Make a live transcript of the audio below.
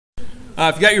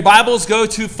If you got your Bibles, go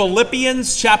to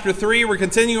Philippians chapter 3. We're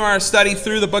continuing our study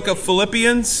through the book of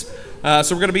Philippians. So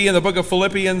we're going to be in the book of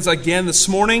Philippians again this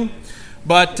morning.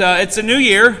 But it's a new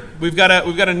year. We've got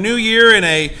a new year in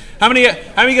a... How many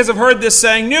of you guys have heard this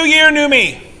saying, "New year, new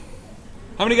me"?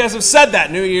 How many of you guys have said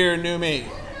that, "New year, new me"?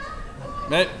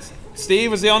 Steve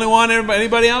was the only one.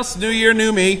 Anybody else? New year,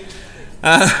 new me.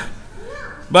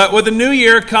 But with the new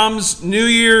year comes New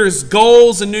Year's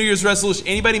goals and New Year's resolution.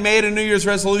 Anybody made a New Year's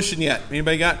resolution yet?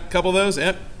 Anybody got a couple of those?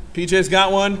 Yep. PJ's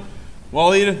got one.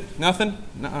 Wally, nothing?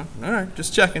 No. All right,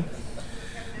 just checking.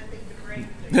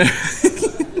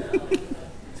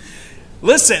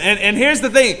 Listen, and here's the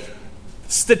thing.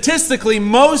 Statistically,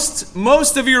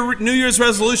 most of your New Year's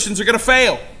resolutions are going to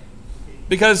fail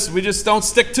because we just don't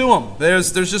stick to them.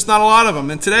 There's just not a lot of them.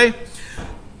 And today,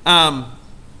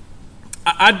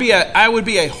 I would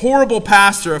be a horrible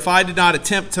pastor if I did not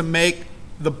attempt to make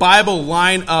the Bible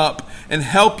line up and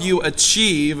help you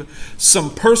achieve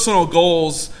some personal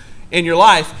goals in your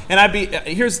life. And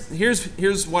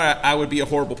here's why I would be a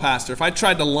horrible pastor. If I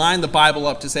tried to line the Bible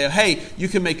up to say, hey, you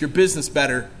can make your business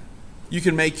better, you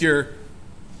can make your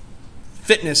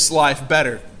fitness life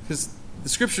better, because the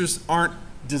scriptures aren't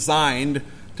designed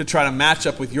to try to match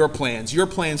up with your plans. Your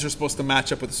plans are supposed to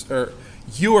match up with, or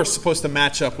you are supposed to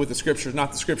match up with the scriptures,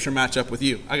 not the scripture match up with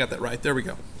you. I got that right. There we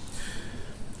go.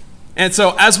 And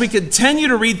so as we continue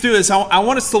to read through this, I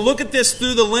want us to look at this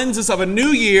through the lenses of a new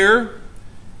year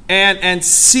and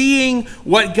seeing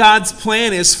what God's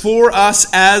plan is for us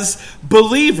as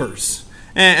believers.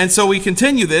 And so we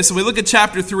continue this, and we look at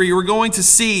chapter 3. We're going to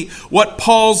see what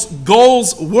Paul's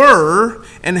goals were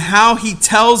and how he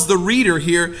tells the reader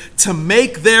here to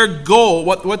make their goal,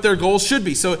 what their goals should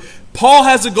be. So Paul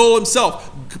has a goal himself.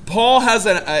 Paul has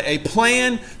a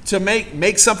plan to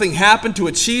make something happen, to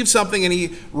achieve something, and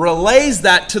he relays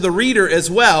that to the reader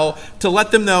as well to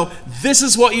let them know this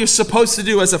is what you're supposed to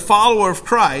do as a follower of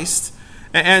Christ.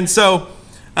 And so,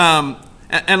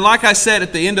 and like I said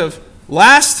at the end of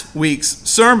last week's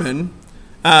sermon,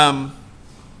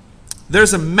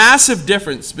 there's a massive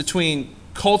difference between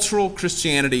cultural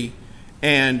Christianity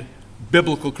and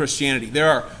biblical Christianity. There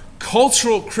are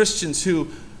cultural Christians who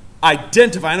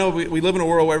identify. I know we live in a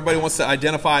world where everybody wants to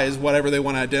identify as whatever they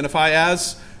want to identify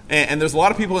as. And there's a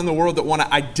lot of people in the world that want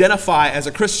to identify as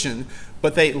a Christian,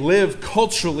 but they live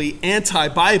culturally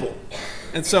anti-Bible.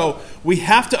 And so we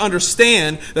have to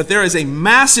understand that there is a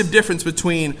massive difference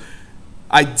between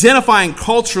identifying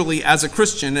culturally as a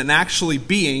Christian and actually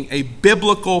being a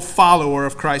biblical follower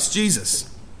of Christ Jesus.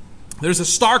 There's a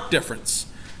stark difference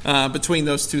between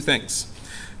those two things.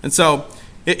 And so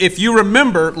if you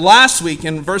remember last week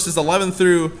in verses 9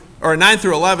 through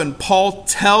 11, Paul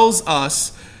tells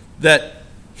us that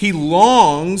he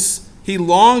longs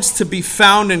to be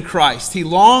found in Christ. He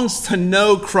longs to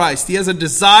know Christ. He has a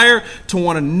desire to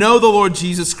want to know the Lord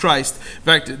Jesus Christ. In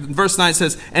fact, verse 9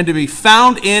 says, "And to be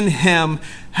found in him,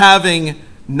 having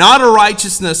not a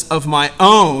righteousness of my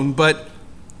own, but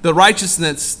the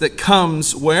righteousness that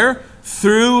comes" where?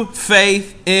 Through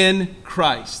faith in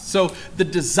Christ. So the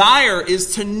desire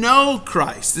is to know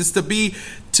Christ, is to be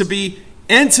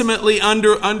intimately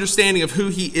understanding of who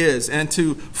he is and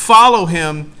to follow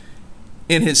him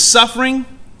in his suffering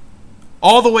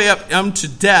all the way up to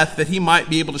death, that he might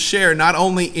be able to share not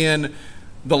only in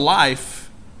the life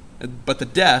but the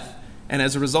death, and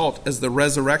as a result as the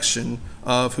resurrection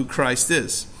of who Christ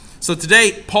is. So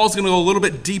today Paul's going to go a little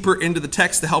bit deeper into the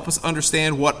text to help us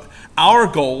understand what our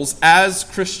goals as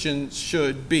Christians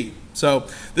should be. So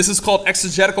this is called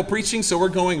exegetical preaching. So we're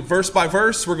going verse by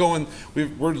verse. We're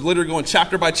literally going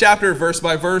chapter by chapter, verse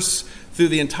by verse through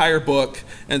the entire book.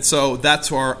 And so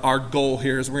that's our goal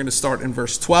here. Is we're going to start in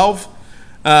verse 12.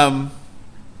 So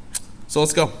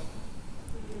let's go. A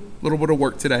little bit of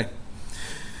work today.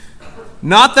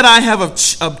 Not that I have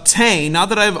obtained, not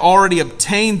that I have already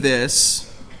obtained this,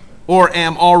 or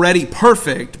am already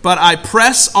perfect, but I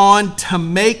press on to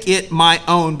make it my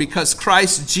own, because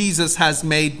Christ Jesus has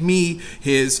made me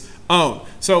his own.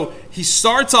 So he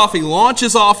starts off, he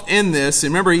launches off in this.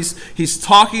 And remember, he's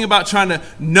talking about trying to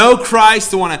know Christ,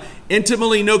 to want to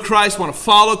intimately know Christ, want to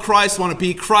follow Christ, want to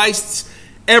be Christ's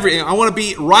everything. I want to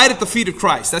be right at the feet of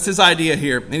Christ. That's his idea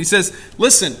here. And he says,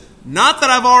 listen, not that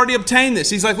I've already obtained this.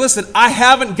 He's like, listen, I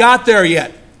haven't got there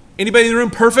yet. Anybody in the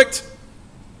room perfect?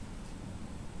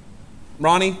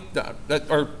 Ronnie,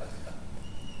 or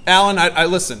Alan, I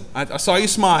listen. I saw you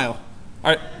smile.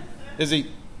 All right, is he?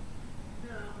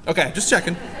 Okay, just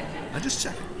checking. I just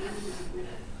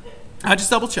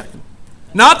double checking.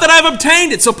 Not that I've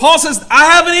obtained it. So Paul says, I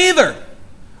haven't either.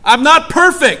 I'm not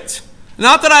perfect.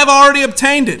 Not that I've already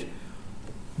obtained it.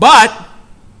 But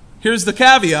Here's the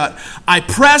caveat. I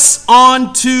press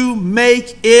on to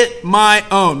make it my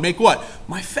own. Make what?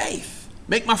 My faith.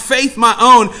 Make my faith my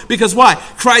own. Because why?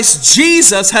 Christ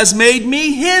Jesus has made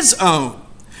me his own.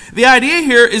 The idea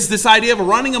here is this idea of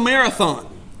running a marathon.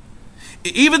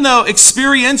 Even though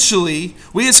experientially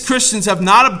we as Christians have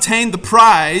not obtained the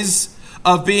prize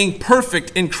of being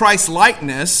perfect in Christ's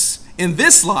likeness in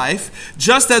this life,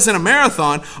 just as in a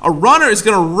marathon, a runner is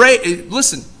going to race.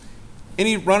 Listen,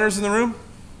 any runners in the room?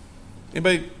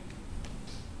 Anybody?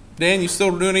 Dan, you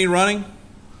still doing any running?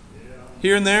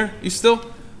 Here and there? You still?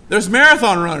 There's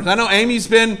marathon runners. I know Amy's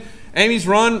run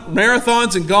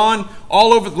marathons and gone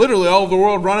literally all over the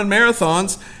world running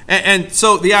marathons. And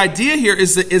so the idea here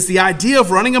is the idea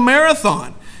of running a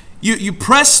marathon. You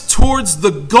press towards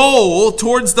the goal,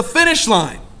 towards the finish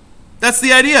line. That's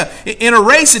the idea. In a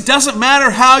race, it doesn't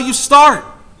matter how you start.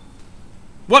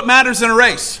 What matters in a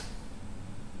race?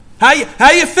 How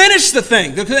you finish the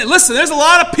thing. Listen, there's a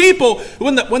lot of people,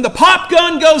 when the pop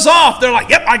gun goes off, they're like,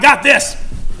 yep, I got this.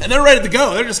 And they're ready to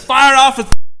go. They're just fired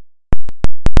off.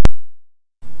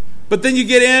 But then you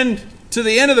get in to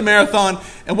the end of the marathon,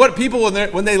 and what people,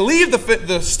 when they leave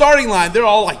the starting line, they're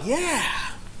all like,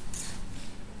 yeah.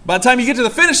 By the time you get to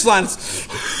the finish line, it's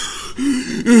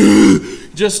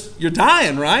you're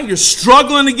dying, right? You're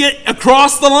struggling to get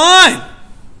across the line.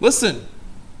 Listen,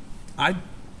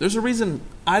 there's a reason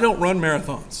I don't run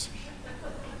marathons.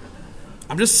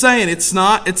 I'm just saying it's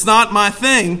not my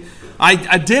thing.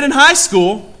 I did in high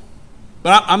school,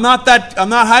 but I'm not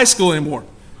high school anymore.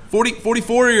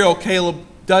 44-year-old Caleb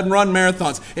doesn't run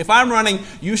marathons. If I'm running,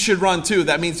 you should run too.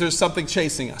 That means there's something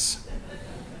chasing us.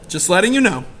 Just letting you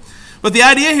know. But the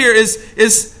idea here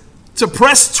is to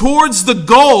press towards the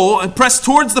goal and press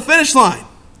towards the finish line.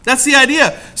 That's the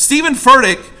idea. Stephen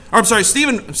Farrar,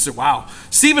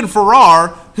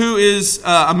 who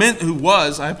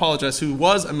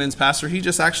was a men's pastor. He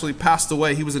just actually passed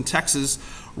away. He was in Texas,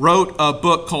 wrote a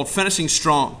book called Finishing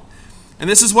Strong. And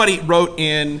this is what he wrote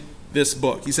in this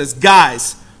book. He says,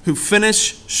 guys who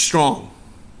finish strong.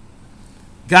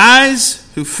 Guys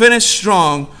who finish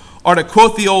strong are, to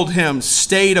quote the old hymn,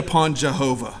 stayed upon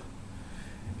Jehovah.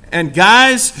 And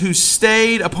guys who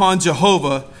stayed upon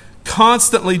Jehovah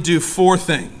constantly do four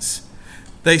things.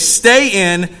 They stay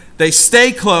in, they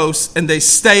stay close, and they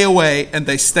stay away, and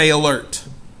they stay alert.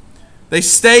 They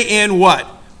stay in what?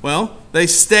 Well, they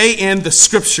stay in the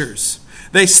Scriptures.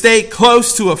 They stay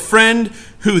close to a friend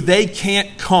who they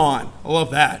can't con. I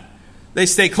love that. They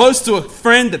stay close to a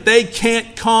friend that they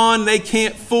can't con, they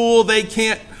can't fool, they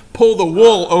can't pull the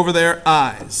wool over their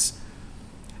eyes.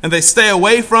 And they stay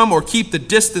away from or keep the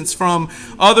distance from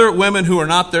other women who are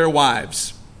not their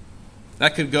wives.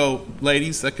 That could go,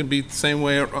 ladies, that could be the same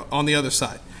way on the other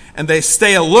side. And they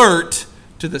stay alert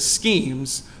to the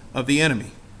schemes of the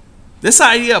enemy. This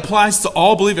idea applies to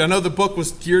all believers. I know the book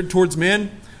was geared towards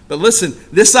men, but listen,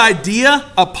 this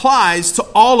idea applies to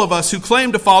all of us who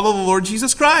claim to follow the Lord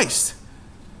Jesus Christ.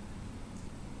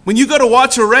 When you go to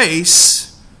watch a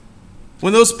race,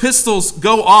 when those pistols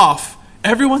go off,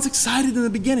 everyone's excited in the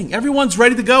beginning. Everyone's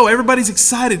ready to go. Everybody's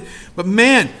excited. But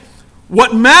man,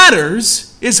 what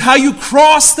matters is how you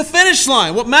cross the finish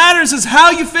line. What matters is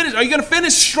how you finish. Are you going to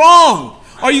finish strong?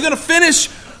 Are you going to finish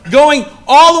going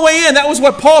all the way in? That was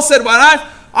what Paul said.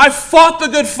 I fought the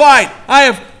good fight. I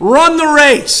have run the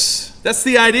race. That's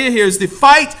the idea here, is to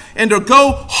fight and to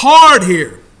go hard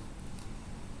here.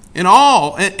 In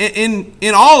all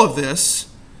of this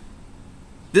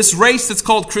race that's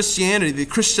called Christianity, the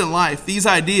Christian life, these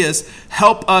ideas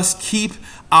help us keep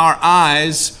our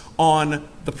eyes on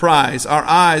the prize, our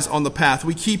eyes on the path.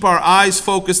 We keep our eyes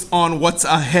focused on what's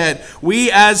ahead.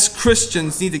 We as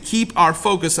Christians need to keep our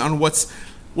focus on what's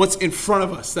in front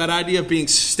of us. That idea of being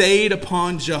stayed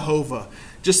upon Jehovah.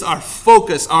 Just our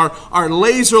focus, our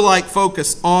laser-like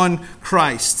focus on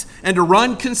Christ. And to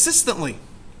run consistently.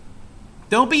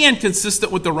 Don't be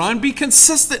inconsistent with the run. Be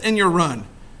consistent in your run.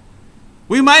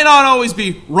 We might not always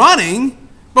be running,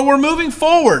 but we're moving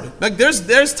forward. Like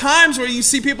there's times where you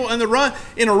see people in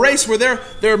a race where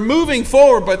they're moving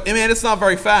forward, but man, it's not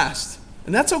very fast.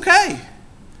 And that's okay.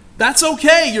 That's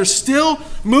okay. You're still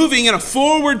moving in a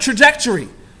forward trajectory,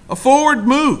 a forward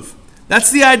move. That's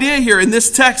the idea here in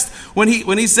this text when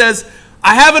he says,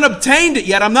 I haven't obtained it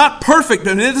yet. I'm not perfect,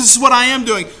 but this is what I am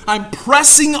doing. I'm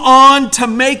pressing on to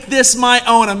make this my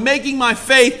own. I'm making my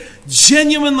faith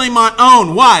genuinely my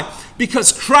own. Why?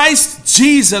 Because Christ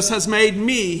Jesus has made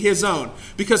me his own.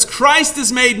 Because Christ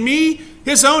has made me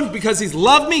his own. Because he's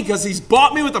loved me. Because he's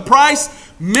bought me with a price.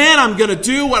 Man, I'm going to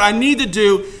do what I need to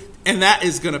do. And that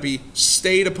is going to be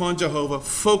stayed upon Jehovah,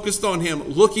 focused on him,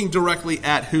 looking directly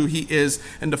at who he is,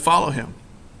 and to follow him.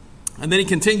 And then he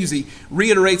continues, he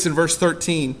reiterates in verse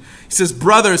 13. He says,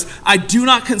 brothers, I do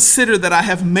not consider that I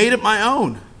have made it my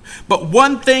own, but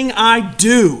one thing I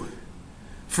do,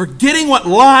 forgetting what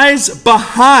lies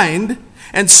behind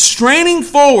and straining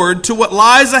forward to what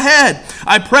lies ahead,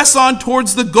 I press on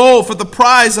towards the goal for the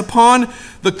prize upon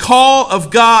the call of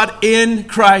God in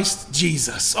Christ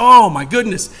Jesus. Oh my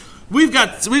goodness.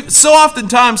 So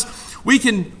oftentimes we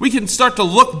can start to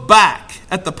look back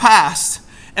at the past,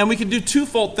 and we can do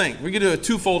twofold thing. We can do a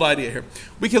twofold idea here.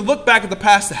 We can look back at the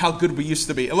past to how good we used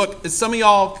to be. And look, as some of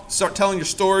y'all start telling your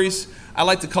stories, I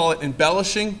like to call it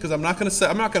embellishing, because I'm not going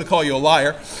to call you a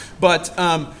liar, but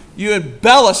you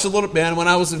embellish a little bit, man. When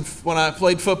I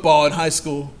played football in high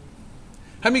school,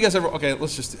 how many of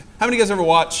you guys ever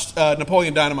watched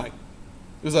Napoleon Dynamite?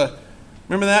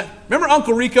 Remember that? Remember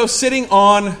Uncle Rico sitting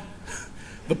on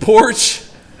the porch?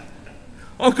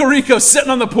 Uncle Rico sitting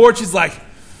on the porch, he's like,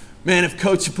 man, if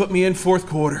Coach had put me in fourth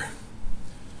quarter,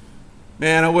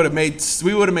 man, we would have made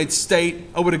state.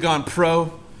 I would have gone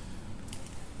pro.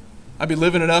 I'd be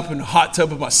living it up in the hot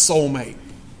tub with my soulmate.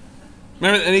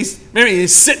 Remember,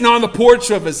 he's sitting on the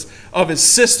porch of his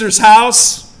sister's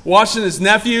house, watching his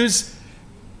nephews,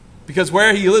 because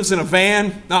he lives in a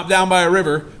van, not down by a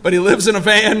river, but he lives in a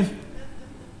van,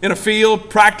 in a field,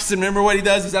 practicing. Remember what he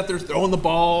does? He's out there throwing the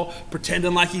ball,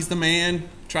 pretending like he's the man,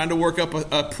 trying to work up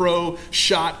a pro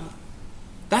shot.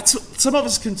 That's what some of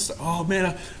us can say, oh man,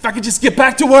 if I could just get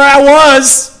back to where I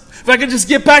was, if I could just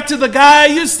get back to the guy I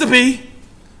used to be,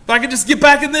 if I could just get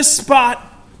back in this spot,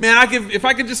 man, if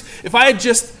I had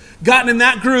just gotten in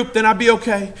that group, then I'd be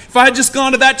okay. If I had just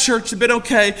gone to that church, it'd been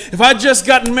okay. If I had just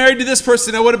gotten married to this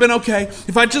person, it would have been okay.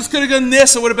 If I just could have done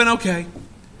this, it would have been okay.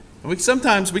 And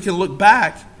sometimes we can look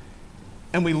back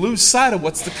and we lose sight of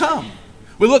what's to come.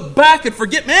 We look back and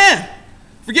forget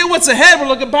what's ahead. We're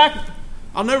looking back.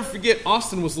 I'll never forget,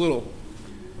 Austin was little,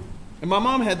 and my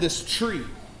mom had this tree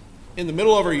in the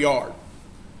middle of her yard.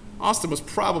 Austin was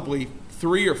probably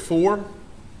 3 or 4.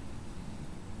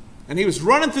 And he was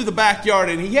running through the backyard,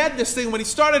 and he had this thing. When he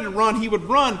started to run, he would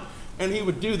run, and he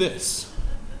would do this.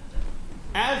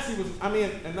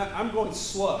 I'm going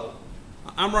slow.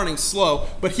 I'm running slow.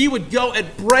 But he would go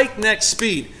at breakneck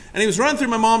speed. And he was running through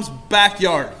my mom's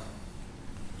backyard.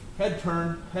 Head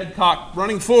turned, head cocked,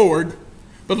 running forward,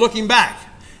 but looking back.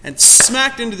 And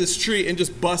smacked into this tree and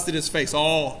just busted his face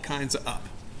all kinds of up.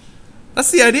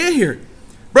 That's the idea here.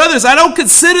 Brothers, I don't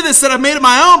consider this that I've made it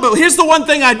my own, but here's the one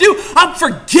thing I do. I'm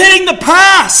forgetting the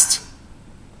past.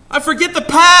 I forget the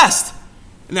past.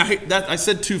 Now, that I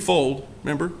said twofold,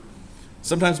 remember?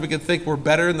 Sometimes we can think we're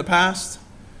better in the past.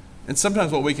 And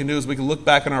sometimes what we can do is we can look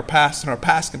back on our past, and our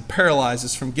past can paralyze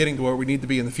us from getting to where we need to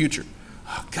be in the future.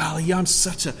 Oh, golly, I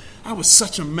was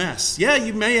such a mess. Yeah,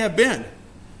 you may have been.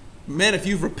 Man, if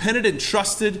you've repented and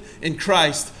trusted in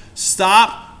Christ,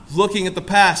 stop looking at the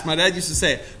past. My dad used to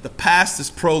say, the past is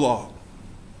prologue.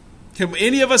 Can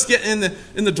any of us get in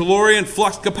the DeLorean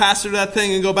flux capacitor of that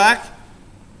thing and go back?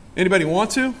 Anybody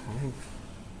want to?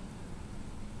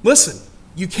 Listen,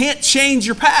 you can't change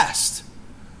your past.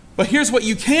 But here's what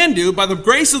you can do. By the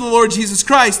grace of the Lord Jesus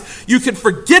Christ, you can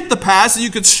forget the past and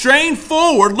you can strain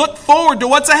forward, look forward to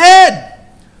what's ahead.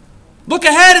 Look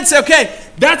ahead and say, okay,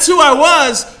 that's who I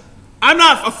was. I'm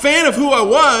not a fan of who I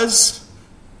was.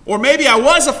 Or maybe I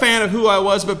was a fan of who I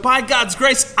was, but by God's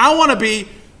grace, I want to be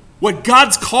what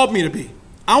God's called me to be.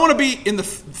 I want to be in the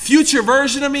future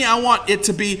version of me. I want it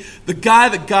to be the guy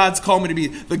that God's called me to be,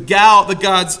 the gal that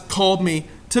God's called me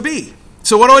to be.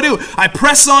 So what do? I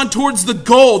press on towards the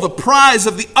goal, the prize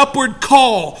of the upward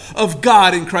call of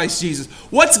God in Christ Jesus.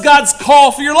 What's God's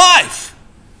call for your life?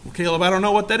 Well, Caleb, I don't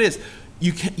know what that is.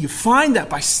 You find that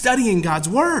by studying God's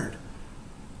Word.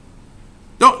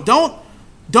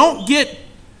 Don't get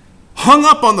hung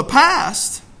up on the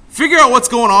past. Figure out what's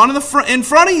going on in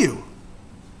front of you.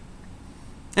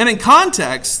 And in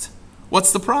context,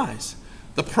 what's the prize?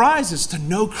 The prize is to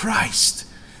know Christ,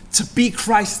 to be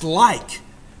Christ-like.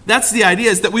 That's the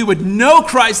idea, is that we would know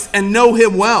Christ and know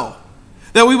Him well.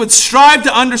 That we would strive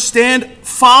to understand,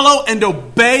 follow, and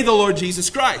obey the Lord Jesus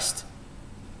Christ.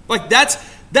 Like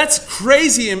that's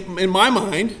crazy in my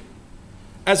mind,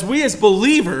 as we as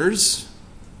believers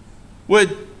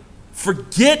would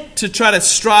forget to try to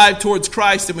strive towards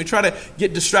Christ and we try to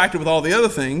get distracted with all the other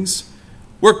things.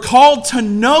 We're called to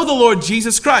know the Lord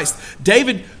Jesus Christ.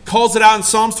 David calls it out in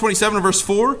Psalms 27 verse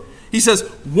 4. He says,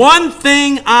 one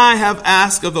thing I have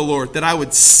asked of the Lord, that I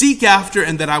would seek after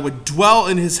and that I would dwell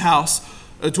in the house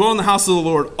of the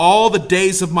Lord all the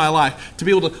days of my life, to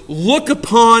be able to look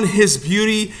upon His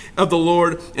beauty of the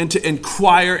Lord and to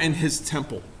inquire in His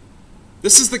temple.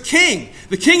 This is the king.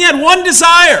 The king had one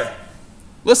desire.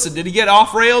 Listen, did he get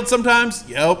off-railed sometimes?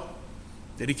 Yep.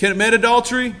 Did he commit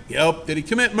adultery? Yep. Did he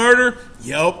commit murder?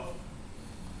 Yep.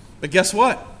 But guess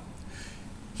what?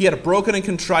 He had a broken and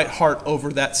contrite heart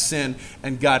over that sin,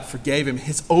 and God forgave him.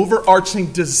 His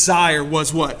overarching desire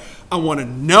was what? I want to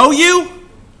know you.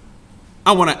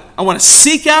 I want to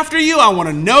seek after you. I want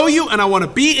to know you, and I want to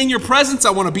be in your presence.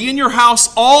 I want to be in your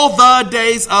house all the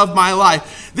days of my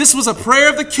life. This was a prayer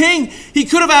of the king. He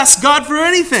could have asked God for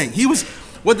anything. He was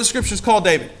what the scriptures call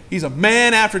David. He's a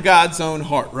man after God's own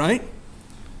heart, right?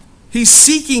 He's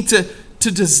seeking to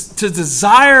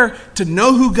desire to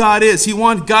know who God is. He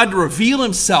wanted God to reveal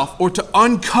himself or to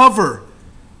uncover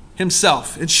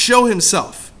himself and show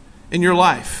himself in your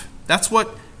life. That's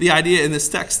what the idea in this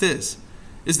text is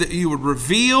that you would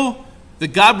reveal,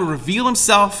 that God would reveal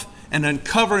himself and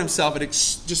uncover himself and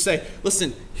just say,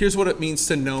 listen, here's what it means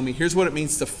to know me. Here's what it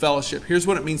means to fellowship. Here's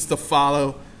what it means to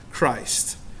follow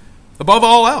Christ. Above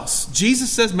all else,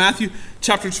 Jesus says, Matthew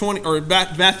chapter 20, or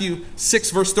Matthew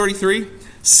 6, verse 33,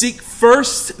 seek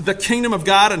first the kingdom of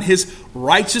God and his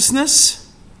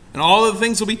righteousness, and all of the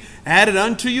things will be added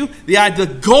unto you.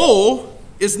 The goal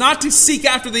is not to seek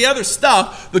after the other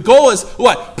stuff. The goal is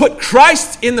what? Put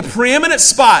Christ in the preeminent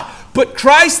spot. Put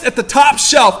Christ at the top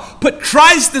shelf. Put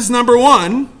Christ as number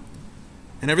one,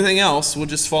 and everything else will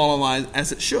just fall in line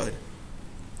as it should.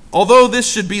 Although this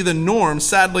should be the norm,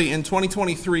 sadly, in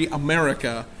 2023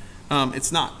 America,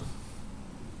 it's not.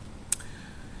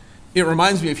 It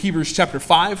reminds me of Hebrews chapter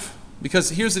 5, because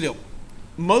here's the deal.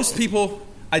 Most people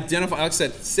identify, like I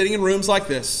said, sitting in rooms like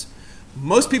this,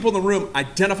 most people in the room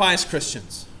identify as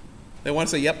Christians. They want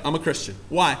to say, yep, I'm a Christian.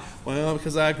 Why? Well,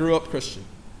 because I grew up Christian.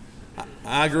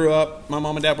 I grew up, my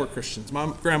mom and dad were Christians.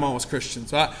 My grandma was Christian.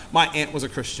 So my aunt was a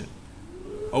Christian.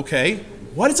 Okay,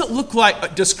 what does it look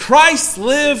like? Does Christ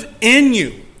live in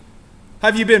you?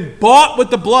 Have you been bought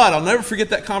with the blood? I'll never forget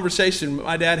that conversation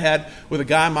my dad had with a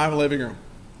guy in my living room.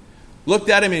 Looked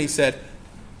at him and he said,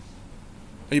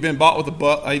 have you been bought with the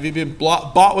blood? Have you been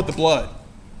bought with the blood?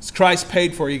 Has Christ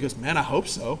paid for you? He goes, man, I hope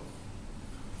so.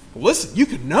 Well, listen, you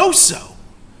can know so.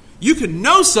 You can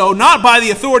know so not by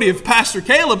the authority of Pastor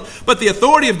Caleb, but the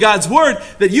authority of God's word,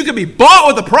 that you can be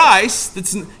bought with a price.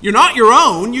 You're not your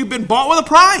own. You've been bought with a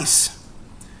price.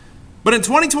 But in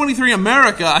 2023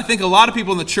 America, I think a lot of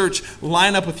people in the church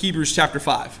line up with Hebrews chapter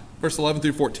 5, verse 11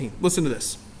 through 14. Listen to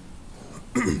this.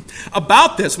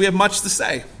 About this, we have much to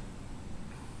say.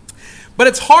 But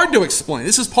it's hard to explain.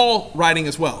 This is Paul writing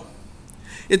as well.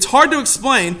 It's hard to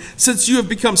explain since you have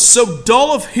become so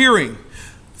dull of hearing.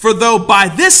 For though by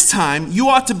this time you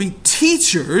ought to be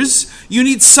teachers, you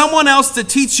need someone else to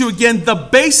teach you again the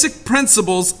basic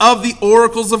principles of the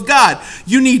oracles of God.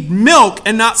 You need milk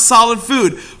and not solid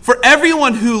food. For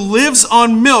everyone who lives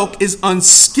on milk is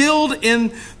unskilled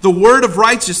in the word of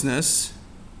righteousness,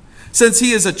 since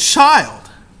he is a child.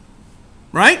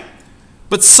 Right?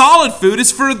 But solid food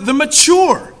is for the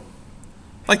mature.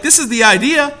 Like, this is the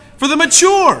idea for the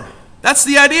mature. That's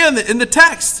the idea in the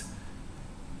text.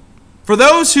 For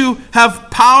those who have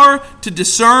power to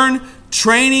discern,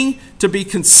 training to be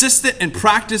consistent and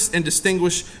practice and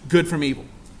distinguish good from evil.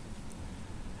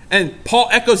 And Paul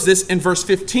echoes this in verse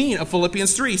 15 of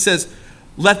Philippians 3. He says,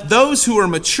 let those who are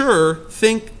mature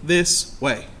think this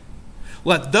way.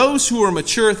 Let those who are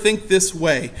mature think this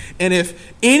way. And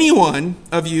if any one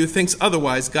of you thinks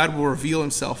otherwise, God will reveal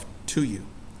himself to you.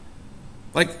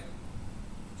 Like,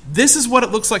 this is what it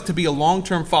looks like to be a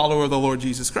long-term follower of the Lord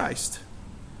Jesus Christ.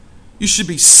 You should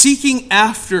be seeking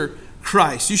after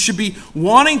Christ. You should be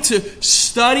wanting to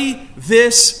study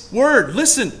this word.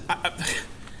 Listen,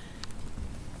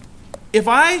 if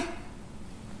I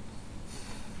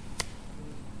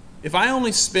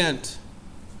only spent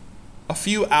a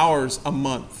few hours a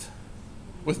month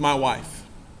with my wife,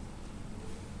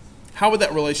 how would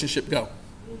that relationship go?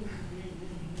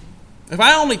 If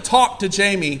I only talked to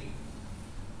Jamie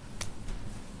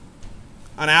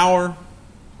an hour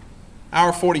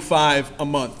 45 a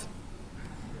month,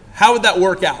 how would that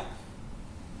work out?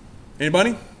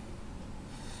 Anybody?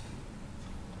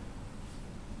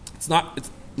 It's not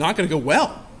going to go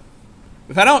well.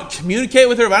 If I don't communicate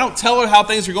with her, if I don't tell her how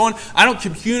things are going, I don't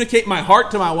communicate my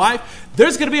heart to my wife,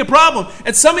 there's going to be a problem.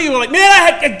 And some of you are like,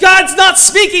 man, God's not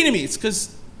speaking to me. It's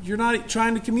because you're not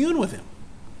trying to commune with him.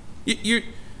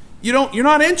 You're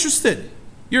not interested.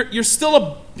 You're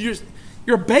still you're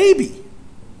a baby.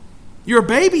 You're a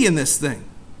baby in this thing.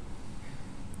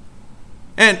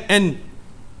 And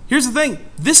here's the thing.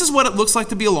 This is what it looks like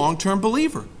to be a long-term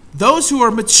believer. Those who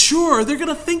are mature, they're going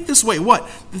to think this way. What?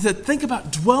 To think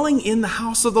about dwelling in the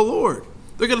house of the Lord.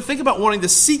 They're going to think about wanting to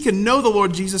seek and know the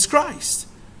Lord Jesus Christ.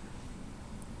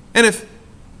 And if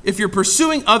if you're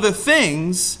pursuing other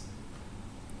things,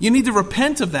 you need to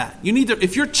repent of that. You need to,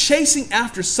 if you're chasing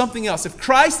after something else, if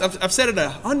Christ, I've said it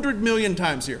 100 million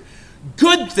times here,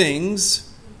 good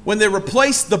things, when they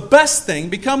replace the best thing,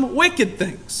 become wicked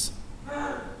things.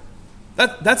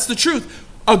 That's the truth.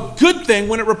 A good thing,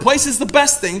 when it replaces the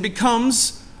best thing,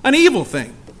 becomes an evil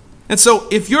thing. And so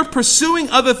if you're pursuing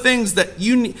other things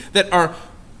that are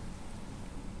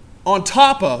on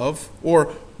top of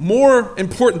or more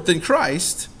important than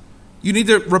Christ, you need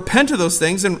to repent of those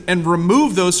things and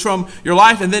remove those from your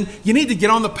life. And then you need to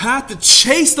get on the path to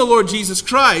chase the Lord Jesus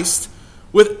Christ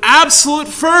with absolute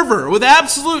fervor, with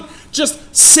absolute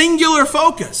just singular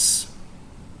focus.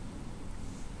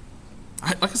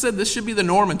 Like I said, this should be the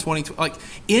norm in 2020. Like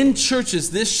in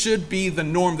churches, this should be the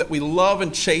norm, that we love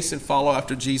and chase and follow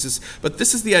after Jesus. But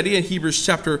this is the idea in Hebrews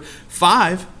chapter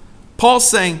 5. Paul's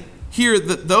saying here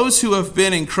that those who have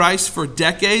been in Christ for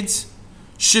decades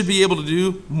should be able to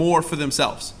do more for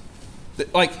themselves.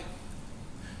 Like,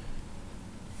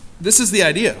 this is the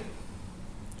idea.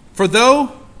 For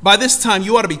though by this time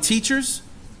you ought to be teachers,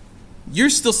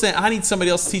 you're still saying, I need somebody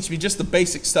else to teach me just the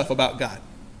basic stuff about God.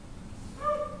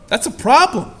 That's a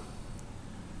problem.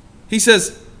 He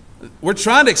says, we're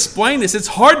trying to explain this. It's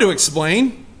hard to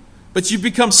explain, but you've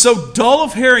become so dull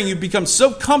of hearing. You've become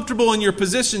so comfortable in your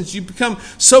positions. You've become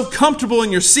so comfortable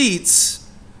in your seats.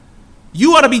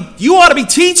 You ought to be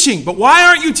teaching, but why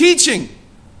aren't you teaching?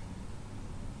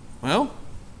 Well,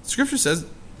 Scripture says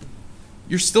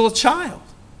you're still a child.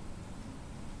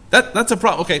 That's a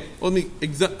problem. Okay, I'm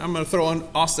going to throw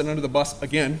Austin under the bus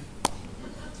again.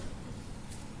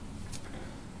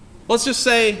 Let's just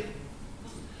say,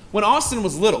 when Austin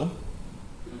was little,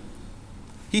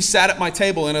 he sat at my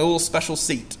table in a little special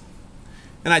seat.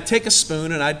 And I'd take a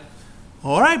spoon and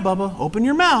all right, Bubba, open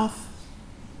your mouth.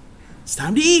 It's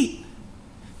time to eat.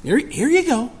 Here you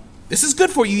go. This is good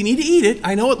for you. You need to eat it.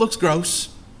 I know it looks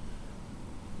gross.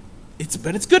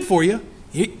 But it's good for you.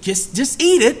 Just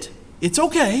eat it. It's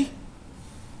okay.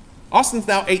 Austin's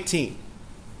now 18.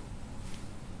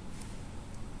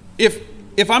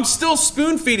 If I'm still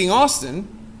spoon feeding Austin,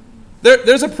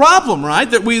 there's a problem, right?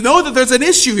 That we know that there's an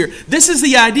issue here. This is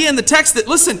the idea in the text that,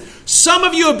 listen, some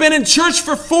of you have been in church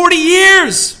for 40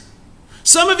 years.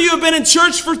 Some of you have been in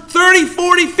church for 30,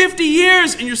 40, 50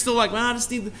 years, and you're still like, well,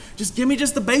 just give me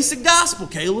just the basic gospel,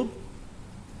 Caleb.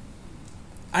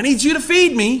 I need you to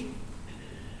feed me.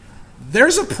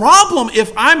 There's a problem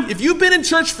if you've been in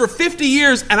church for 50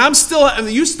 years and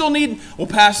you still need, well,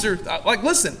 Pastor, like,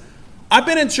 listen, I've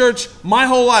been in church my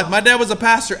whole life. My dad was a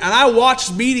pastor, and I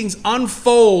watched meetings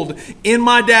unfold in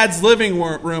my dad's living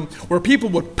room where people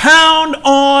would pound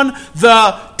on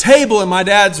the table in my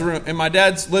dad's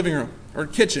living room or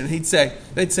kitchen. They'd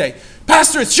say,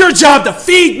 Pastor, it's your job to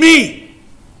feed me.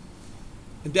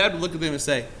 And Dad would look at them and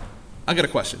say, I got a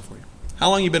question for you. How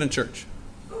long have you been in church?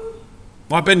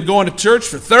 Well, I've been going to church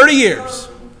for 30 years.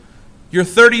 You're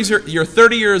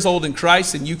 30 years old in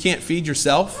Christ and you can't feed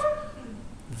yourself?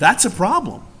 That's a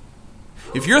problem.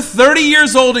 If you're 30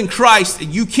 years old in Christ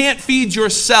and you can't feed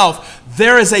yourself,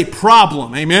 there is a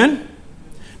problem. Amen?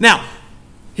 Now,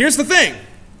 here's the thing.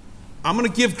 I'm going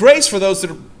to give grace for those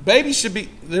that are babies.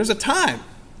 There's a time.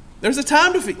 There's a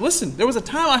time to feed. Listen, there was a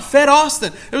time I fed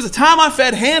Austin. There was a time I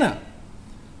fed Hannah.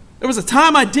 There was a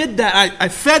time I did that. I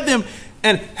fed them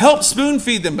and helped spoon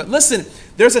feed them. But listen,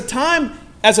 there's a time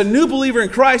as a new believer in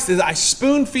Christ that I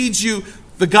spoon feed you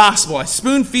the gospel. I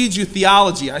spoon feed you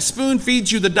theology. I spoon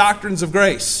feed you the doctrines of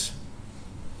grace.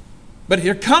 But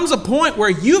here comes a point where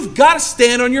you've got to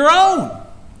stand on your own.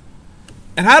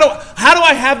 And how do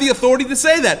I have the authority to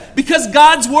say that? Because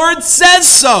God's word says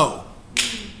so.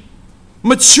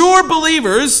 Mature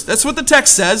believers, that's what the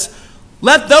text says,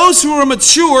 let those who are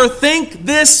mature think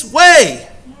this way.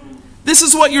 This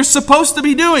is what you're supposed to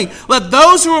be doing. Let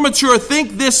those who are mature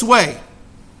think this way.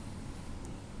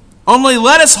 Only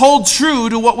let us hold true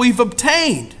to what we've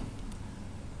obtained.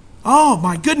 Oh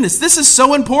my goodness, this is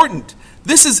so important.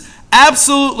 This is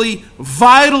absolutely,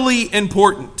 vitally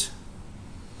important.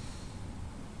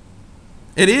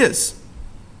 It is.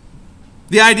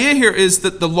 The idea here is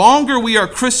that the longer we are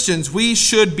Christians, we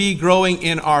should be growing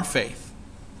in our faith.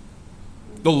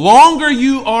 The longer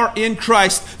you are in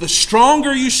Christ, the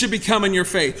stronger you should become in your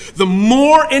faith. The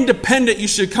more independent you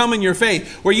should come in your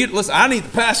faith. Where listen, I need the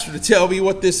pastor to tell me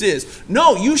what this is.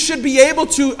 No, you should be able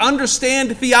to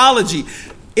understand theology.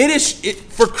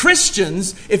 For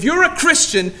Christians, if you're a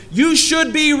Christian, you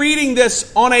should be reading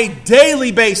this on a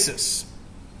daily basis.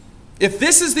 If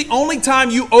this is the only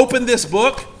time you open this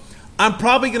book, I'm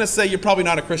probably going to say you're probably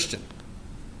not a Christian.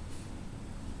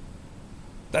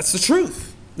 That's the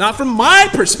truth. Not from my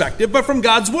perspective, but from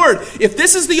God's Word. If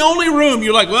this is the only room,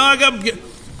 you're like, well, I got to get...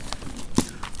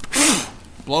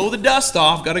 blow the dust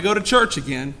off, got to go to church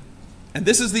again. And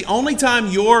this is the only time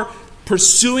you're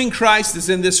pursuing Christ is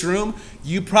in this room,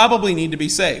 you probably need to be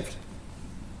saved.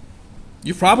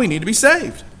 You probably need to be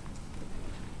saved.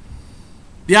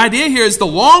 The idea here is the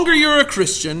longer you're a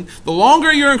Christian, the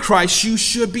longer you're in Christ, you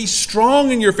should be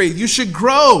strong in your faith. You should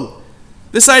grow.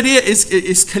 This idea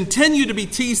is continued to be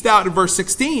teased out in verse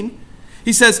 16.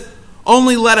 He says,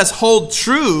 only let us hold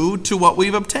true to what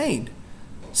we've obtained.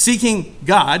 Seeking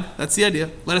God, that's the idea.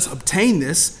 Let us obtain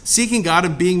this, seeking God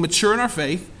and being mature in our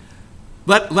faith.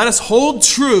 Let us hold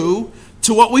true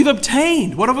to what we've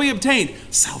obtained. What have we obtained?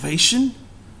 Salvation.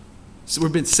 So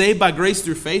we've been saved by grace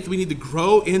through faith. We need to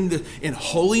grow in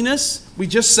holiness. We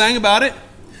just sang about it.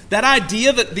 That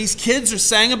idea that these kids are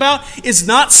sang about is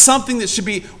not something that should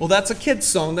be, well, that's a kid's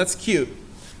song, that's cute.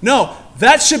 No,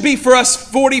 that should be for us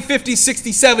 40, 50,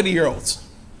 60, 70-year-olds.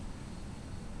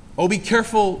 Oh, be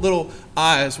careful, little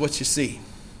eyes, what you see.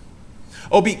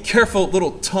 Oh, be careful,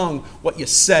 little tongue, what you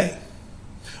say.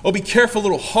 Oh, be careful,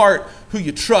 little heart, who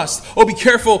you trust. Oh, be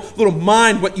careful, little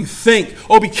mind, what you think.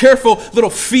 Oh, be careful, little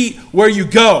feet, where you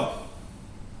go.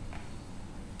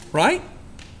 Right?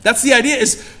 That's the idea,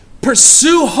 is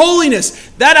pursue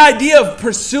holiness. That idea of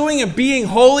pursuing and being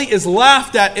holy is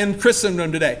laughed at in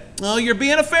Christendom today. Oh, you're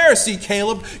being a Pharisee,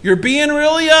 Caleb. You're being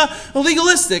really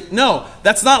legalistic. No,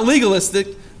 that's not legalistic.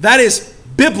 That is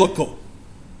biblical.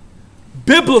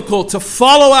 Biblical to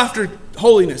follow after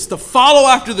holiness, to follow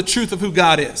after the truth of who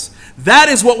God is. That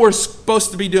is what we're supposed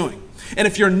to be doing. And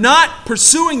if you're not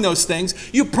pursuing those things,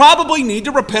 you probably need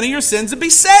to repent of your sins and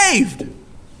be saved.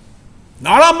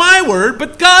 Not on my word,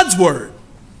 but God's word.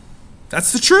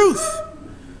 That's the truth.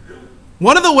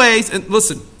 One of the ways, and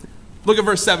listen, look at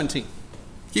verse 17.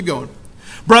 Keep going.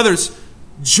 Brothers,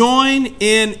 join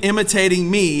in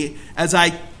imitating me as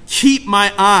I keep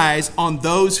my eyes on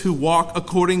those who walk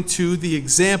according to the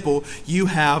example you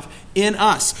have in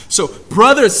us. So,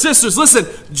 brothers, sisters, listen,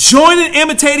 join in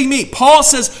imitating me. Paul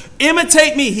says,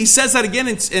 imitate me. He says that again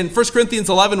in 1 Corinthians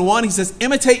 11:1. He says,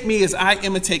 imitate me as I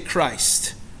imitate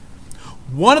Christ.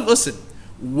 One of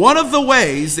the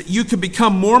ways that you can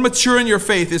become more mature in your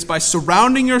faith is by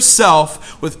surrounding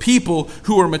yourself with people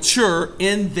who are mature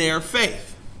in their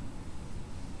faith.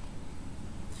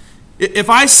 If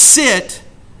I sit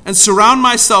and surround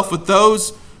myself with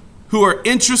those who are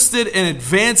interested in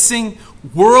advancing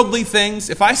worldly things,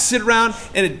 if I sit around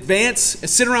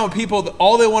with people that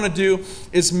all they want to do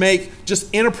is make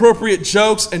just inappropriate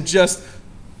jokes and just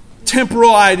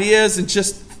temporal ideas and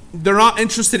just they're not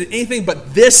interested in anything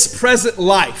but this present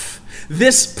life,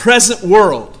 this present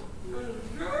world,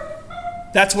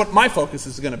 that's what my focus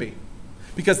is going to be.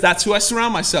 Because that's who I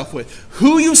surround myself with.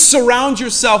 Who you surround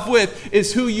yourself with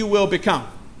is who you will become.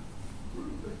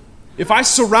 If I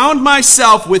surround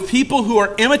myself with people who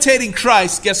are imitating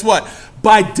Christ, guess what?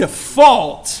 By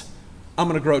default, I'm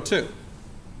going to grow too.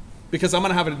 Because I'm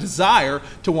going to have a desire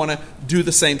to want to do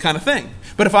the same kind of thing.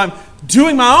 But if I'm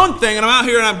doing my own thing and I'm out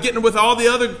here and I'm getting with all the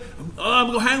other, I'm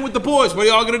going to hang with the boys. What are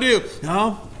y'all going to do?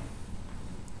 No.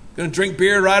 Going to drink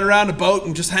beer, ride around the boat,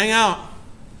 and just hang out.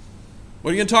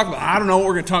 What are you going to talk about? I don't know what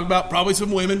we're going to talk about. Probably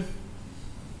some women.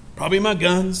 Probably my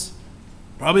guns.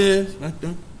 Probably this.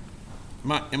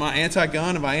 Am I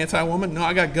anti-gun? Am I anti-woman? No,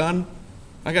 I got gun.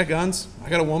 I got guns. I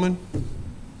got a woman.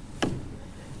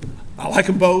 I like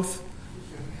them both.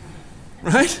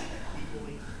 Right?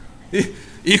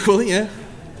 Equally, yeah.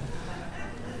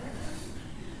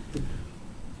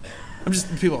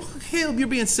 People, Caleb, you're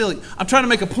being silly. I'm trying to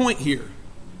make a point here.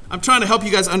 I'm trying to help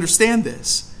you guys understand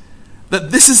this.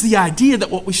 That this is the idea that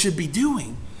what we should be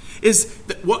doing is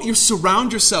that what you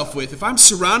surround yourself with. If I'm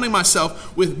surrounding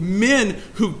myself with men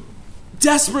who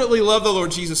desperately love the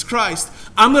Lord Jesus Christ,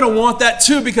 I'm going to want that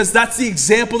too because that's the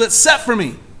example that's set for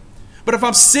me. But if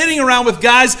I'm sitting around with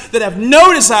guys that have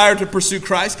no desire to pursue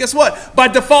Christ, guess what? By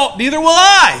default, neither will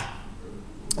I.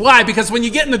 Why? Because when you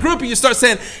get in the group and you start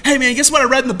saying, hey man, guess what I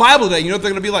read in the Bible today? You know what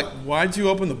they're going to be like? Why'd you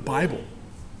open the Bible?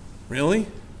 Really?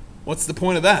 What's the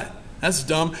point of that? That's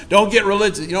dumb. Don't get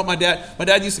religious. You know what my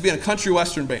dad used to be in a country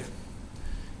western band.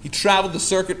 He traveled the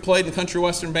circuit, played in a country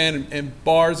western band and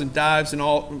bars and dives and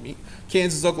all,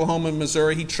 Kansas, Oklahoma, and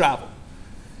Missouri. He traveled.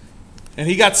 And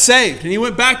he got saved. And he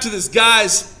went back to these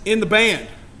guys in the band,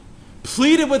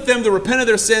 pleaded with them to repent of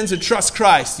their sins and trust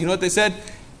Christ. You know what they said?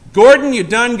 Gordon, you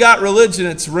done got religion.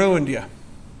 It's ruined you.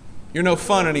 You're no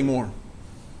fun anymore.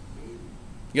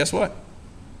 Guess what?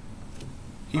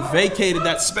 He vacated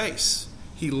that space.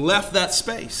 He left that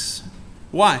space.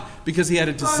 Why? Because he had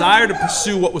a desire to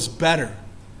pursue what was better.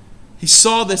 He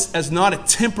saw this as not a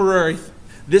temporary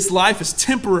This life is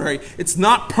temporary. It's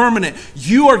not permanent.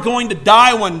 You are going to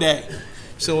die one day.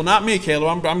 So, well, not me,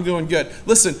 Caleb. I'm doing good.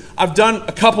 Listen, I've done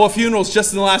a couple of funerals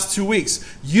just in the last 2 weeks.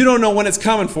 You don't know when it's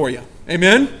coming for you.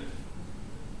 Amen?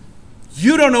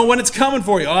 You don't know when it's coming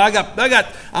for you. Oh, I'm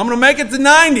going to make it to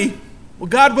 90. Well,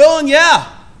 God willing,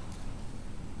 yeah.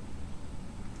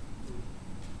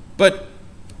 But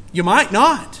you might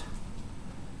not.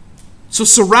 So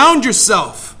surround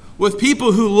yourself with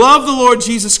people who love the Lord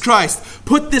Jesus Christ.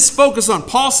 Put this focus on.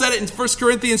 Paul said it in 1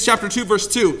 Corinthians chapter 2, verse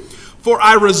 2. For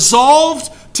I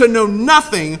resolved to know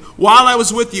nothing while I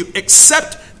was with you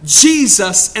except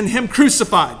Jesus and Him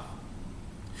crucified.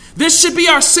 This should be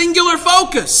our singular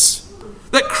focus.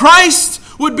 That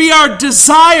Christ would be our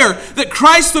desire. That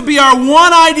Christ would be our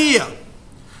one idea.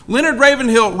 Leonard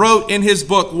Ravenhill wrote in his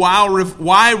book,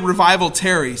 Why Revival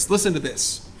Tarries. Listen to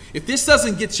this. If this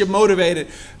doesn't get you motivated,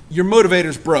 your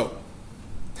motivator's broke.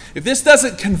 If this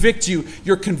doesn't convict you,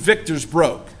 your convictor's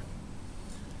broke.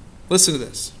 Listen to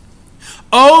this.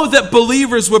 Oh, that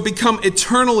believers would become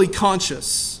eternally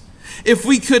conscious. If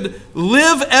we could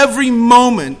live every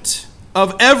moment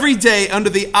of every day under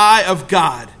the eye of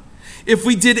God. If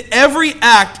we did every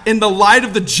act in the light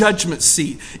of the judgment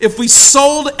seat. If we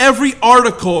sold every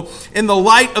article in the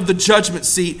light of the judgment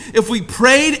seat. If we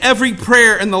prayed every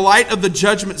prayer in the light of the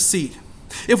judgment seat.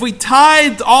 If we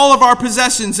tithed all of our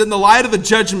possessions in the light of the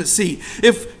judgment seat.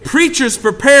 If preachers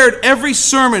prepared every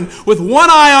sermon with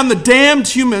one eye on the damned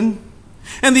human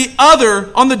and the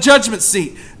other on the judgment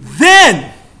seat,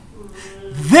 then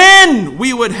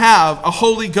we would have a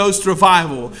Holy Ghost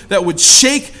revival that would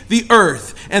shake the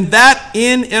earth. And that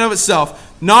in and of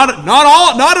itself, not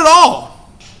at all.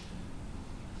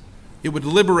 It would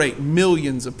liberate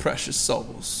millions of precious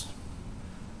souls.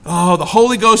 Oh, the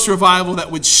Holy Ghost revival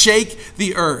that would shake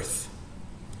the earth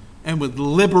and would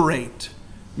liberate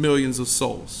millions of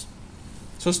souls.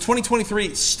 So as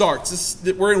 2023 starts,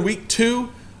 we're in week 2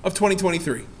 of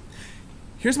 2023.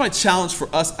 Here's my challenge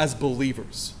for us as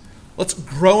believers. Let's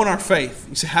grow in our faith.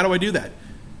 You say, how do I do that?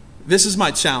 This is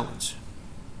my challenge.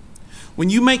 When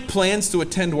you make plans to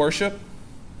attend worship,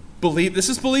 this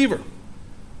is believer.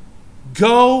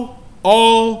 Go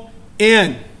all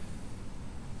in.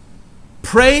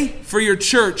 Pray for your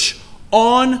church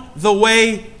on the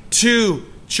way to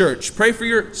church. Pray for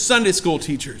your Sunday school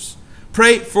teachers.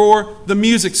 Pray for the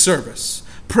music service.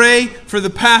 Pray for the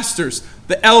pastors,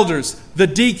 the elders, the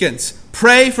deacons.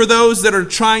 Pray for those that are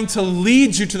trying to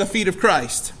lead you to the feet of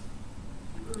Christ.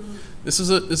 This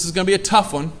is going to be a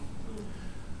tough one.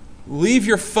 Leave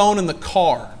your phone in the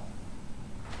car.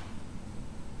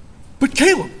 But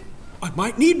Caleb, I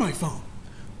might need my phone.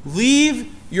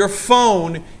 Leave your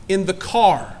phone in the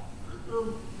car.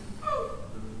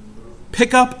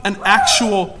 Pick up an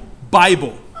actual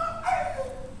Bible.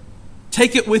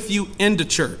 Take it with you into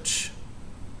church.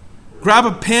 Grab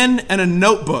a pen and a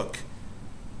notebook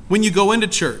when you go into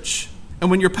church.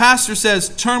 And when your pastor says,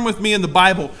 turn with me in the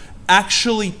Bible,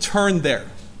 actually turn there.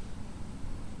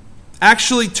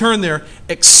 Actually turn there,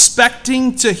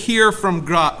 expecting to hear from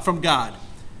God.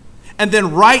 And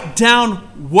then write down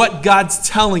what God's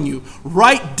telling you.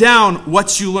 Write down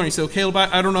what you learn. You say, okay,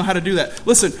 I don't know how to do that.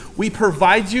 Listen, we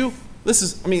provide you. This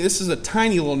is a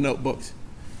tiny little notebook.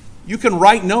 You can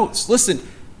write notes. Listen,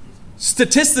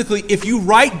 statistically, if you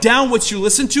write down what you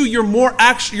listen to, you're more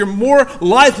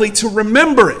likely to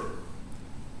remember it.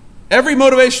 Every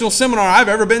motivational seminar I've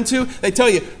ever been to, they tell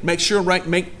you, make sure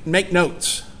make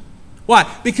notes. Why?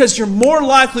 Because you're more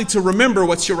likely to remember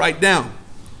what you write down.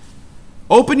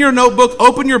 Open your notebook,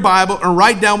 open your Bible, and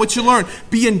write down what you learn.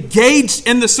 Be engaged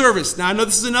in the service. Now, I know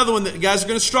this is another one that you guys are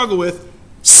going to struggle with.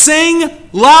 Sing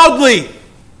loudly.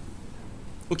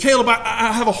 Well, Caleb,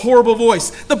 I have a horrible voice.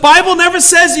 The Bible never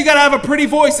says you got to have a pretty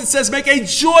voice. It says make a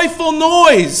joyful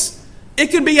noise. It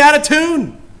can be out of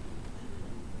tune.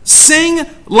 Sing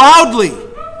loudly.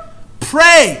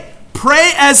 Pray.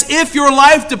 Pray as if your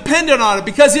life depended on it,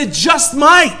 because it just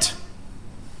might.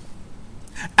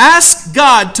 Ask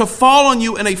God to fall on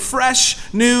you in a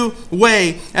fresh, new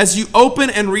way as you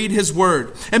open and read His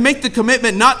Word. And make the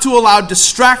commitment not to allow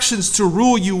distractions to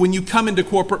rule you when you come into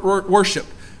corporate worship.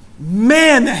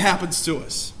 Man, that happens to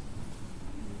us.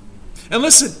 And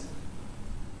listen,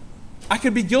 I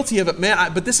could be guilty of it,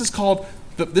 man, but this is one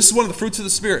of the fruits of the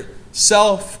Spirit.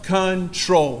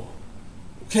 Self-control.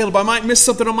 Caleb, I might miss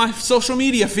something on my social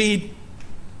media feed.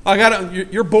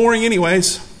 You're boring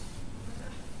anyways.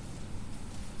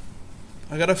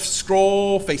 I got to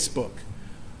scroll Facebook.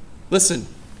 Listen,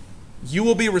 you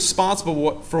will be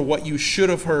responsible for what you should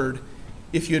have heard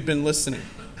if you had been listening.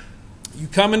 You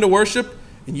come into worship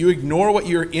and you ignore what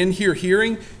you're in here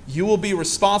hearing, you will be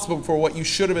responsible for what you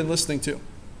should have been listening to.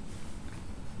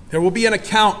 There will be an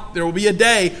account. There will be a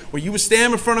day where you will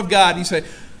stand in front of God and you say,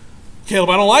 Caleb,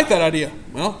 I don't like that idea.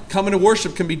 Well, coming to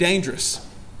worship can be dangerous.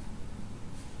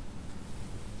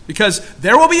 Because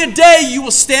there will be a day you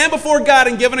will stand before God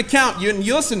and give an account. You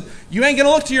listen, you ain't going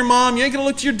to look to your mom. You ain't going to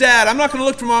look to your dad. I'm not going to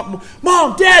look to mom.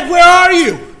 Mom, Dad, where are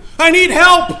you? I need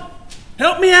help.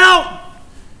 Help me out.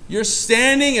 You're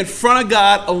standing in front of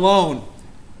God alone,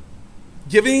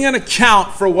 giving an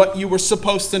account for what you were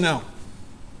supposed to know.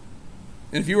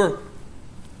 And if you were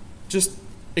just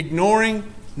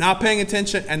ignoring, not paying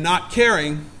attention, and not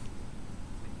caring,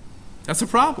 that's a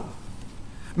problem.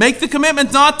 Make the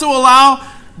commitment not to allow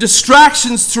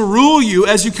distractions to rule you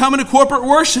as you come into corporate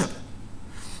worship.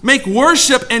 Make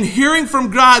worship and hearing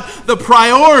from God the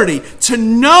priority. To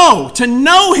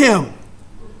know Him.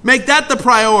 Make that the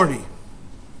priority.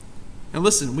 And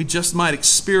listen, we just might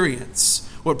experience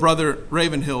what Brother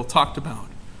Ravenhill talked about.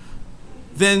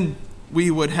 Then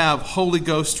we would have Holy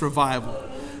Ghost revival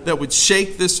that would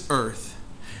shake this earth.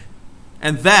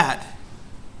 And that,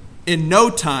 in no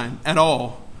time at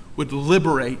all, would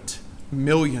liberate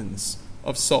millions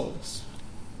of souls.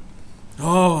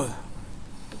 Oh.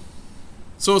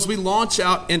 So as we launch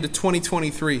out into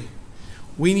 2023,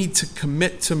 we need to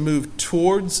commit to move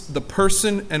towards the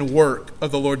person and work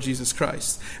of the Lord Jesus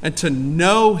Christ and to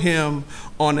know Him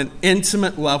on an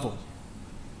intimate level.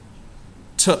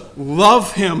 To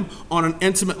love Him on an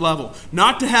intimate level.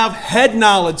 Not to have head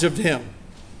knowledge of Him.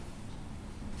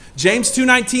 James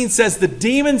 2:19 says the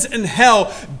demons in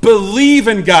hell believe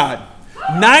in God.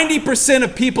 90%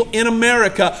 of people in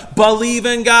America believe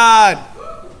in God.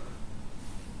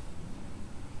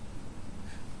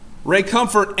 Ray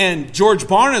Comfort and George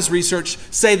Barna's research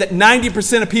say that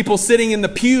 90% of people sitting in the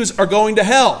pews are going to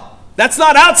hell. That's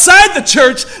not outside the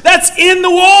church, that's in the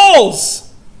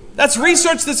walls. That's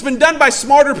research that's been done by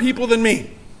smarter people than me.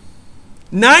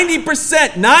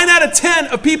 90%, 9 out of 10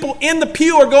 of people in the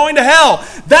pew are going to hell.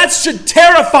 That should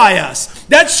terrify us.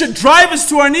 That should drive us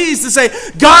to our knees to say,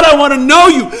 God, I want to know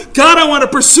you. God, I want to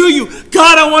pursue you.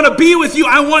 God, I want to be with you.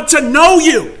 I want to know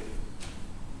you.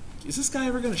 Is this guy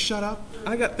ever going to shut up?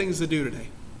 I got things to do today.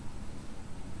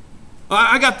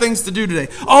 I got things to do today.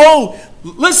 Oh,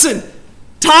 listen,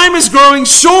 time is growing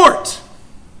short.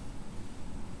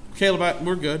 Caleb,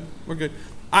 we're good. We're good.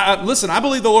 Listen, I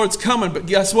believe the Lord's coming, but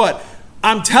guess what?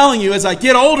 I'm telling you, as I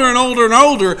get older and older and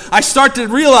older, I start to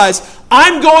realize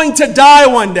I'm going to die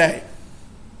one day.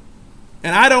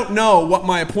 And I don't know what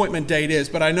my appointment date is,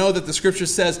 but I know that the Scripture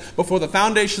says before the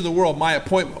foundation of the world, my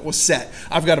appointment was set.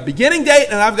 I've got a beginning date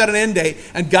and I've got an end date,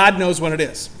 and God knows when it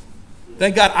is.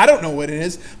 Thank God I don't know what it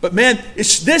is. But man,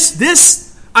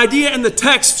 this idea in the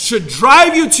text should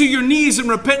drive you to your knees in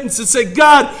repentance and say,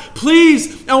 God,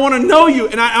 please, I want to know you.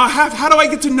 And how do I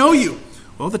get to know you?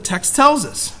 Well, the text tells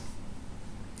us.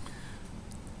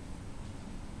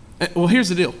 Well, here's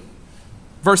the deal.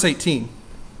 Verse 18.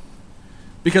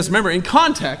 Because remember, in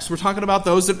context, we're talking about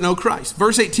those that know Christ.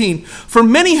 Verse 18, for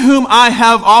many whom I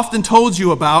have often told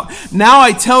you about, now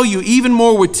I tell you even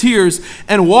more with tears,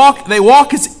 and they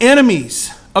walk as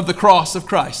enemies of the cross of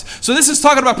Christ. So this is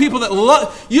talking about people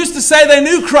that used to say they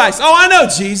knew Christ. Oh, I know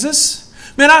Jesus.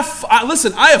 Man,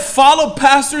 listen, I have followed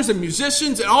pastors and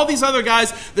musicians and all these other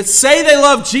guys that say they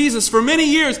love Jesus for many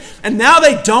years, and now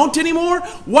they don't anymore.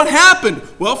 What happened?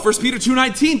 Well, 1 Peter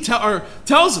 2:19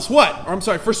 tells us what? Or I'm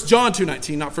sorry, 1 John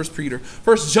 2:19, not 1 Peter.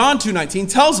 1 John 2:19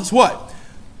 tells us what?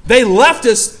 They left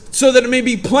us so that it may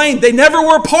be plain. They never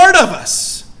were part of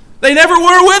us. They never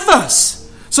were with us.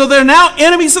 So they're now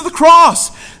enemies of the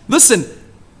cross. Listen,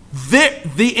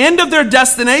 the end of their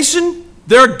destination,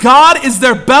 their God is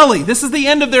their belly. This is the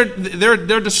end of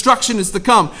their destruction is to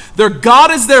come. Their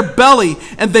God is their belly,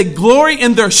 and they glory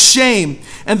in their shame,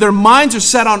 and their minds are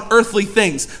set on earthly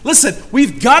things. Listen,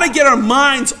 we've got to get our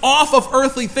minds off of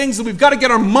earthly things, and we've got to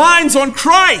get our minds on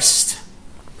Christ.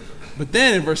 But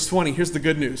then in verse 20, here's the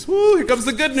good news. Woo, here comes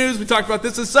the good news. We talked about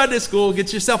this in Sunday school.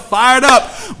 Get yourself fired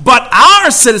up. But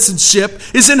our citizenship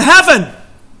is in heaven.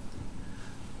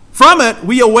 From it,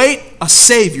 we await a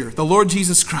Savior, the Lord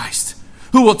Jesus Christ,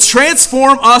 who will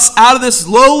transform us out of this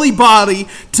lowly body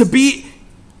to be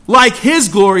like His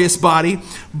glorious body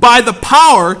by the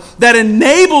power that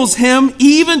enables Him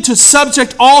even to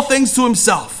subject all things to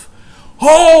Himself.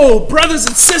 Oh, brothers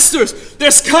and sisters,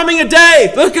 there's coming a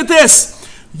day. Look at this.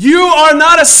 You are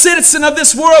not a citizen of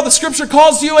this world. The Scripture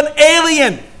calls you an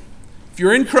alien. If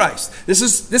you're in Christ. This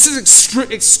is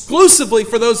exclusively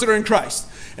for those that are in Christ.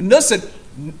 And listen,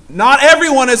 not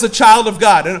everyone is a child of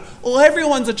God. And, well,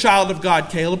 everyone's a child of God,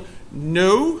 Caleb.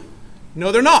 No,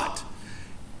 they're not.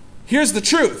 Here's the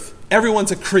truth.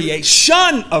 Everyone's a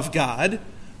creation of God,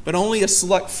 but only a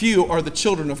select few are the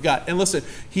children of God. And listen,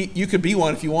 you can be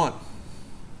one if you want.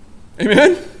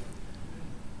 Amen?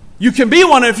 You can be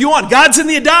one if you want. God's in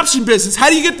the adoption business. How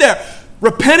do you get there?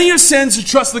 Repent of your sins and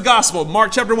trust the gospel.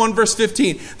 Mark chapter 1, verse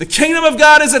 15. The kingdom of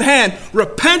God is at hand.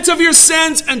 Repent of your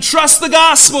sins and trust the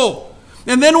gospel.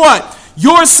 And then what?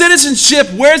 Your citizenship,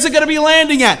 where's it going to be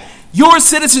landing at? Your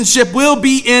citizenship will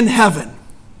be in heaven.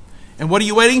 And what are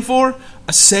you waiting for?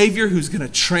 A Savior who's going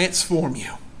to transform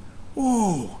you.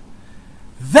 Ooh.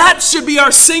 That should be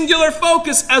our singular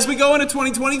focus as we go into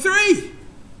 2023.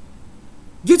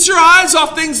 Get your eyes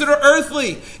off things that are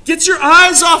earthly. Get your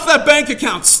eyes off that bank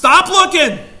account. Stop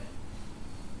looking.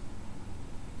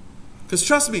 Because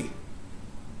trust me,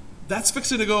 that's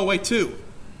fixing to go away too.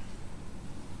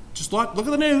 Just look at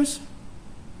the news.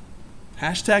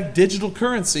 Hashtag digital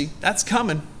currency. That's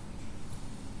coming.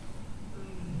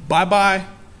 Bye-bye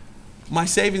my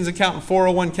savings account and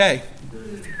 401k.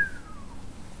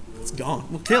 It's gone.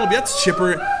 Well, Caleb, that's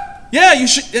chipper. Yeah, you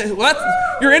should.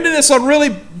 You're into this on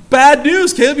really bad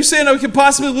news, Caleb. You're saying that we could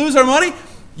possibly lose our money?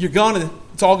 You're gonna.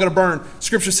 It's all going to burn.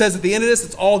 Scripture says at the end of this,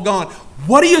 it's all gone.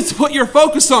 What do you put your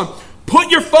focus on? Put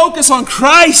your focus on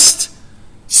Christ.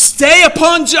 Stay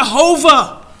upon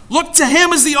Jehovah. Look to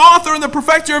him as the author and the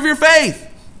perfecter of your faith.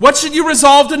 What should you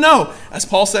resolve to know? As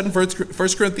Paul said in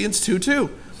 1 Corinthians 2:2.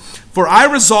 For I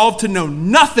resolved to know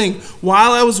nothing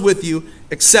while I was with you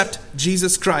except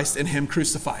Jesus Christ and him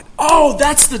crucified. Oh,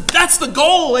 that's the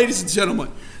goal, ladies and gentlemen.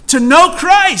 To know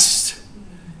Christ.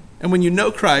 And when you know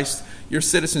Christ, your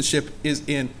citizenship is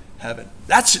in heaven.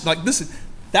 That's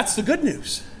the good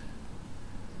news.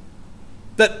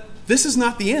 That this is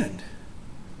not the end.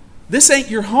 This ain't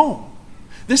your home.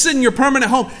 This isn't your permanent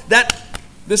home.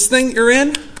 This thing you're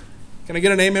in, can I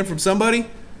get an amen from somebody?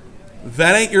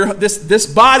 That ain't this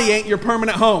body ain't your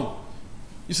permanent home.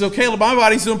 You say, Caleb, my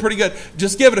body's doing pretty good.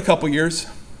 Just give it a couple years.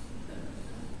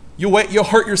 You'll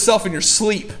hurt yourself in your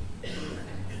sleep.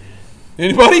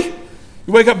 Anybody?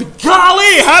 You wake up,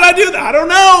 golly, how'd I do that? I don't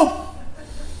know.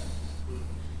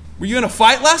 Were you in a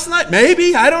fight last night?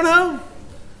 Maybe, I don't know.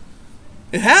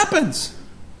 It happens.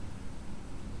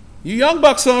 You young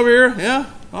bucks over here, yeah,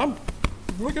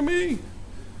 look at me.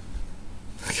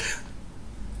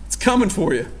 It's coming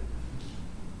for you.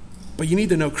 But you need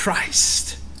to know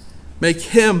Christ. Make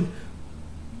him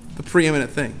the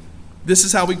preeminent thing. This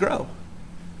is how we grow.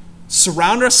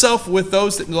 Surround ourselves with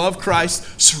those that love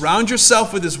Christ. Surround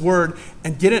yourself with his word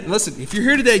and get it. Listen, if you're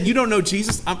here today and you don't know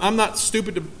Jesus, I'm not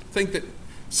stupid to think that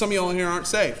some of y'all in here aren't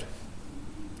saved.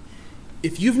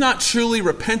 If you've not truly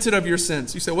repented of your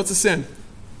sins, you say, what's a sin?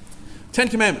 10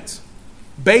 Commandments.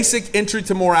 Basic entry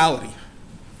to morality.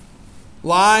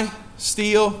 Lie,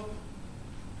 steal,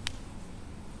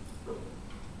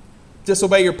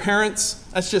 disobey your parents.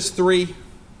 That's just 3.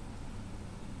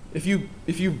 If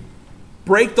you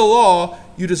break the law,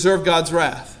 you deserve God's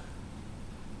wrath.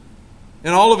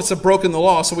 And all of us have broken the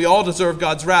law, so we all deserve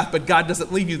God's wrath, but God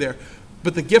doesn't leave you there.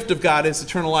 But the gift of God is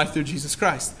eternal life through Jesus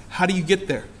Christ. How do you get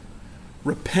there?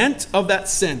 Repent of that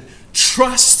sin.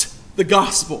 Trust the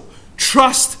gospel.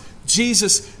 Trust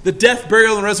Jesus, the death,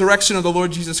 burial, and resurrection of the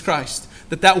Lord Jesus Christ.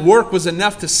 That work was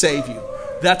enough to save you.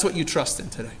 That's what you trust in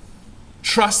today.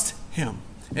 Trust him,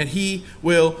 and he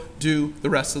will do the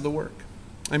rest of the work.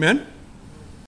 Amen?